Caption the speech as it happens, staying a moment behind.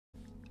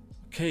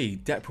Okay,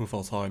 deck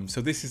profile time.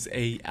 So this is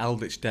a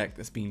Eldlich deck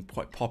that's been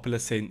quite popular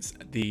since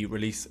the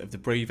release of the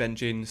Brave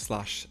engine /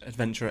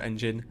 Adventurer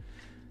engine.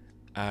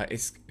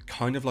 It's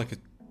kind of like a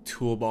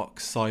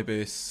toolbox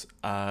Cyberse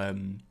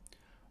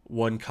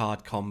one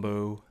card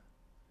combo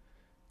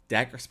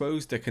deck, I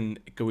suppose, that can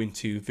go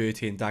into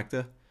Verte and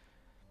Dagda.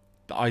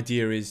 The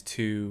idea is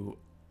to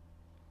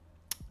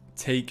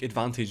take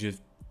advantage of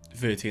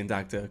Verte and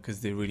Dagda because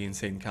they're really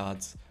insane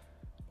cards,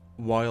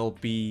 while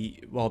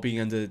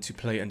being to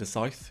play under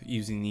Scythe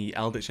using the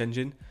Eldlich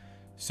engine.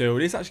 So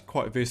it is actually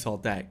quite a versatile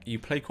deck. You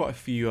play quite a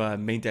few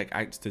main deck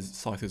outs to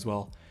Scythe as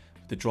well,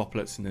 the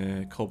droplets and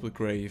the Cold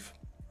Grave.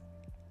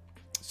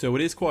 So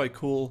it is quite a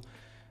cool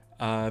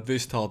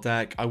versatile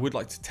deck. I would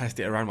like to test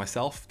it around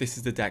myself. This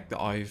is the deck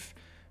that I've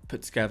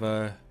put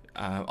together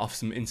off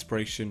some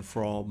inspiration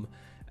from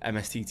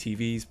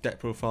MST-TV's deck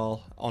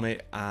profile on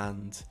it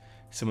and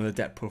some of the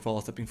deck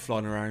profiles that have been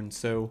flying around.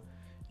 So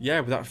yeah,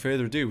 without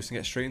further ado, we're going to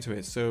get straight into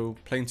it. So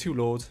playing 2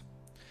 Lord.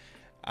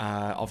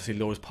 Obviously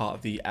Lord is part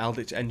of the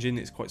Eldlich engine.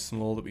 It's quite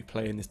small that we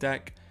play in this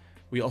deck.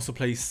 We also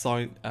play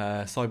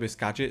Cyberse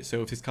Gadget.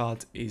 So if this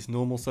card is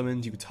normal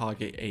summoned, you can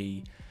target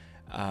a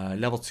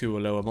level 2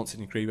 or lower monster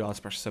in your graveyard,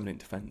 special summon it,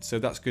 defense. So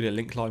that's good at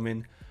link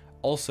climbing.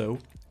 Also,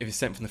 if it's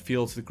sent from the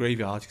field to the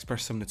graveyard, you can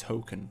special summon a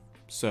token.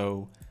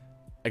 So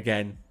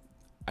again,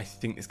 I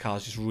think this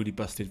card is just really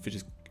busted for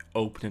just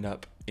opening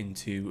up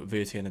into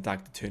Verte and a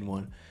Dagda turn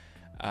 1.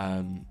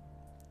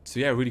 So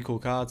yeah, really cool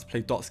cards.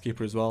 Play Dot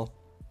Skipper as well.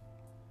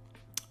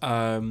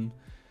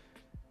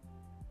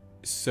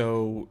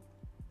 So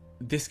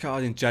this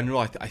card in general,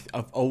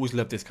 I've always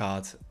loved this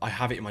card. I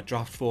have it in my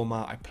draft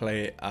format. I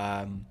play it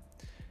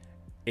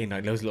in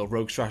like those little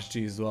rogue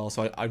strategies as well.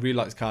 So I really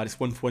like this card. It's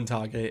 1-for-1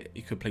 target.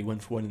 You could play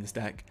 1-for-1 in this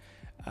deck.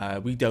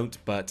 We don't,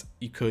 but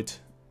you could.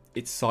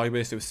 It's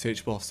Cyberse. It was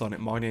searchable off Sonic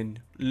Mining.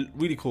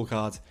 Really cool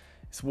card.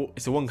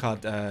 It's a 1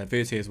 card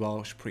Verte as well,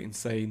 which is pretty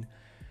insane.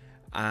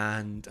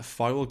 And a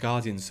Firewall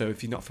Guardian. So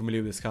if you're not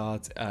familiar with this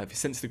card, if it's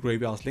sent to the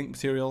graveyard's link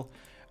material,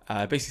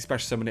 basically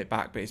special summon it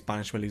back, but it's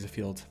banished when it leaves the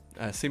field.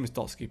 Same as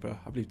Dot Skipper.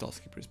 I believe Dot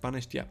Skipper is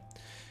banished, yeah.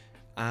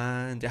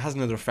 And it has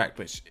another effect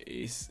which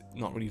is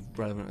not really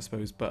relevant, I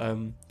suppose. But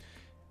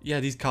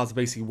yeah, these cards are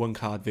basically 1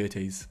 card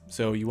Vertes.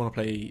 So you want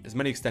to play as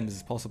many extenders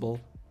as possible,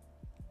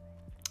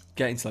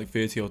 get into like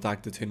Verte or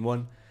Dagda turn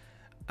 1,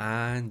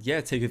 and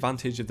yeah, take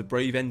advantage of the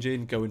Brave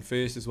engine going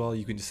first as well.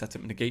 You can just set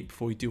up negate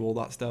before you do all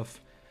that stuff.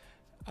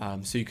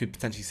 So you could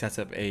potentially set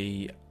up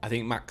I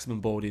think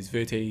maximum board is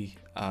Verte,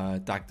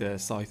 Dagda,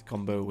 Scythe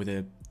combo with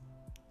a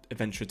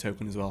Adventurer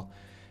token as well,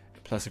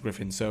 plus a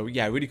Griffin. So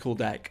yeah, really cool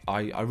deck.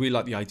 I really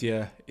like the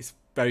idea. It's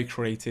very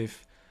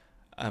creative.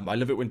 I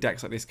love it when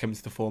decks like this come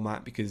into the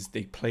format because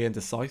they play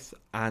under Scythe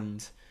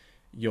and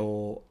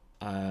you're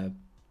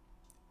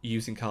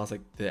using cards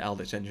like the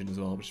Eldlich engine as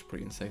well, which is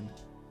pretty insane.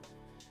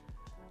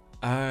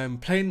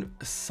 Playing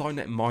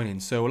Sonic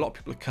Mining. So a lot of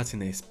people are cutting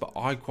this, but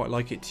I quite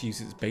like it to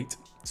use as bait.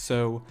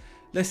 So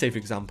let's say, for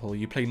example,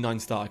 you play 9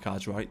 starter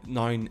cards, right?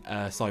 9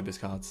 Cyberse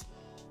cards.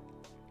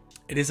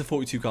 It is a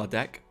 42 card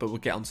deck, but we'll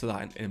get onto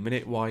that in a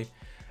minute. Why?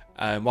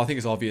 Well, I think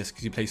it's obvious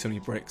because you play so many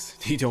bricks.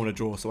 You don't want to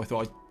draw, so I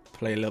thought I'd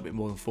play a little bit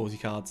more than 40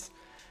 cards.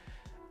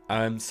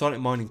 Sonic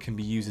Mining can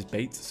be used as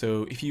bait.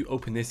 So if you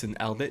open this in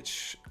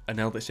Eldlich, an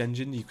Eldlich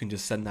engine, you can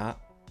just send that,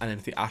 and then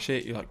if they ash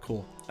it, you're like,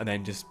 cool, and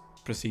then just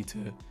proceed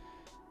to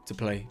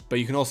play. But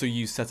you can also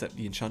set up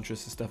the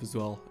Enchantress and stuff as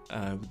well,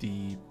 with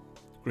the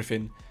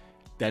Griffin,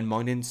 then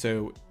mining.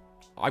 So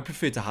I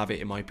prefer to have it,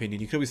 in my opinion.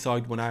 You can always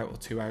side 1 out or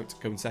 2 out,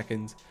 go in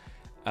second.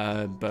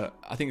 But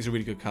I think it's a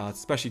really good card,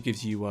 especially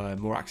gives you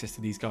more access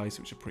to these guys,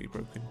 which are pretty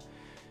broken.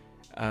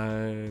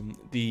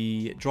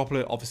 The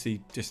Droplet, obviously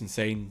just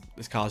insane.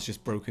 This card's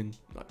just broken,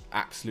 like,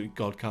 absolute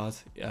god card.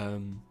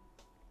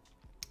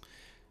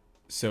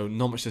 So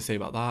not much to say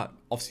about that.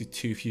 Obviously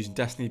 2 Fusion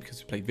Destiny because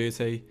we played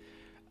Verte.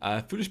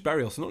 Foolish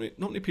Burial, so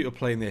not many people are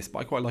playing this, but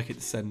I quite like it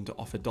to send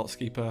off a Dot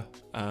Skipper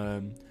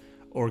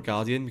or a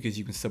Guardian because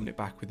you can summon it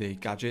back with a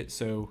gadget,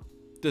 so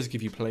it does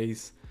give you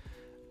plays.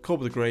 Cold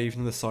with the Grave,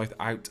 another Scythe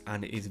out,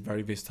 and it is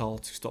very versatile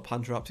to stop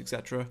hand traps,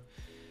 etc.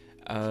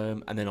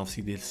 And then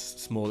obviously this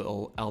small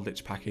little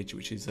Eldlich package,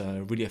 which is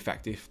really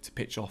effective to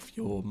pitch off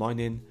your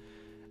mining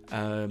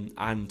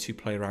and to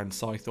play around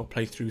Scythe or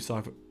play through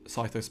Scythe,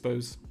 I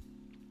suppose.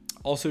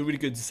 Also really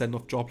good to send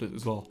off Droplet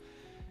as well,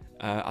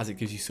 as it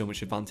gives you so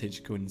much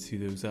advantage going into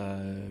those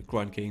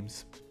grind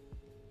games.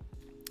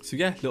 So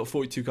yeah, little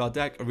 42 card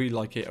deck. I really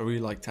like it. I really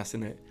like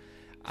testing it,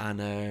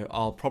 and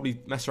I'll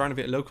probably mess around a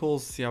bit at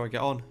locals, see how I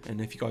get on.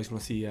 And if you guys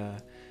want to see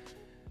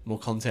more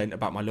content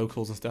about my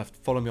locals and stuff,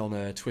 follow me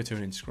on Twitter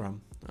and Instagram.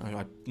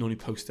 I normally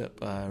post up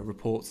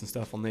reports and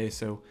stuff on there,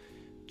 so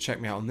check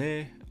me out on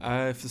there.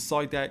 For the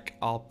side deck,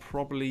 I'll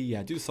probably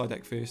do the side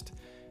deck first.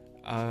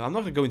 I'm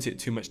not going to go into it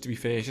too much, to be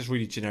fair. It's just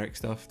really generic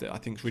stuff that I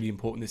think is really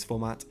important in this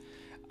format.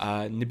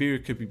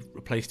 Nibiru could be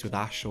replaced with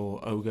Ash or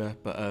Ogre,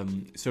 but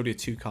it's only a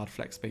 2 card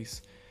flex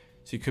space,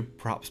 so you could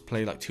perhaps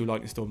play like 2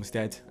 Lightning Storm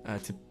instead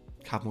to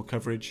have more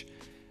coverage.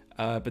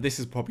 But this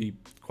is probably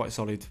quite a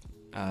solid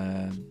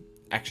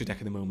extra deck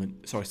at the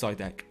moment. Sorry, side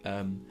deck.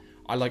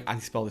 I like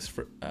anti-spell this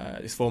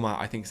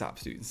format. I think it's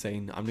absolutely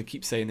insane. I'm gonna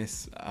keep saying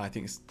this. I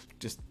think it's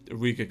just a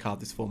really good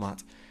card, this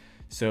format.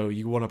 So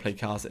you want to play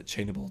cards that are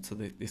chainable to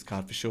this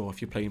card for sure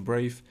if you're playing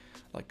Brave,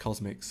 like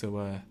Cosmic.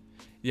 So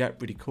yeah,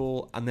 really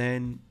cool. And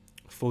then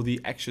for the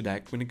extra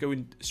deck, we're gonna go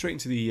straight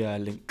into the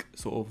Link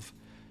sort of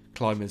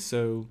climbers.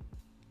 So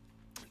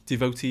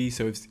Devotee.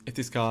 So if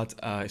this card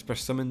is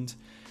pressure summoned,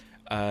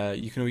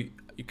 you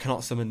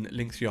cannot summon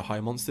Link through your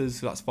higher monsters.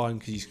 So that's fine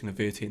because you're just gonna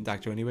Verti and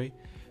Dagger anyway.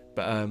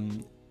 But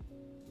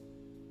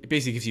it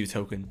basically gives you a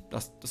token.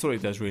 That's all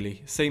it does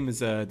really. Same as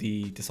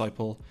the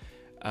Disciple.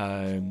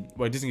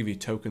 Well, it doesn't give you a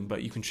token,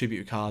 but you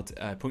contribute a card,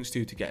 points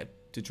to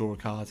draw a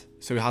card.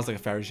 So it has like a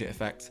Ferrogate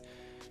effect,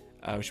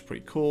 which is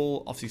pretty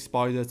cool. Obviously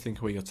Spider to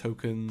link away your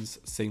tokens.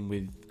 Same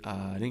with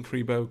Link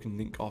Rebo can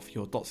link off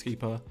your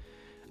Dotskeeper,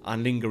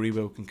 and Linger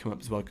Rebo can come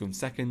up as well, going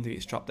second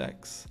against trap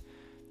decks.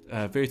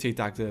 Verite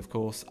Dagger, of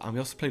course, and we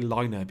also play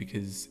Liner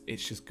because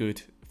it's just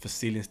good for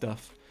stealing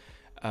stuff.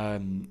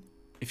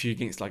 If you're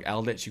against like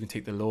Eldlich, you can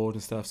take the Lord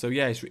and stuff. So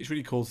yeah, it's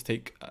really cool to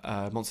take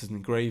monsters in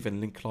the grave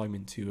and link climb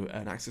into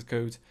an access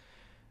code.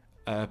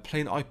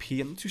 Playing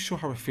IP, I'm not too sure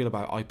how I feel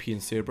about IP and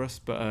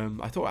Cyberse, but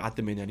I thought I'd add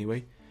them in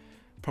anyway.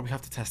 Probably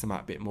have to test them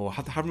out a bit more.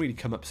 Haven't really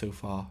come up so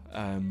far,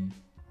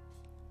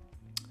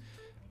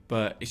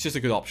 but it's just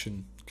a good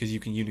option because you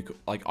can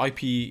like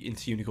IP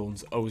into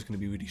Unicorn's always going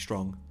to be really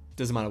strong.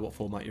 Doesn't matter what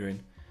format you're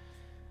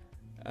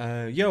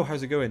in. Yo,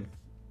 how's it going?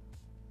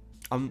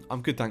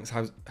 I'm good, thanks.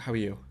 How are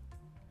you?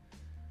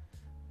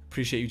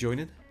 Appreciate you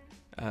joining.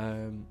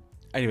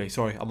 Anyway,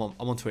 sorry, I'm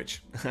on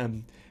Twitch,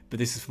 but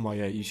this is for my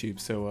YouTube,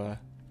 so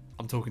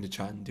I'm talking to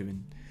chat and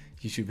doing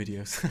YouTube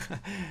videos.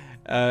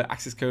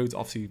 Access codes,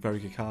 obviously very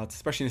good cards,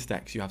 especially in this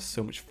deck. You have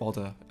so much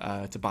fodder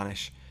to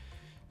banish.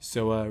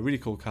 So really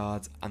cool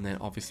card, and then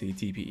obviously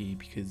DPE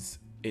because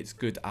it's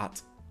good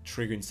at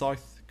triggering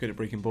Scythe, good at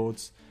breaking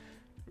boards.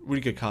 Really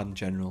good card in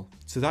general.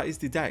 So that is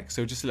the deck.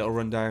 So just a little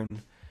rundown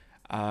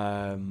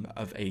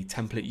of a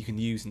template you can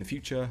use in the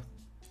future.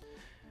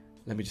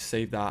 Let me just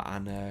save that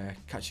and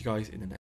catch you guys in the next.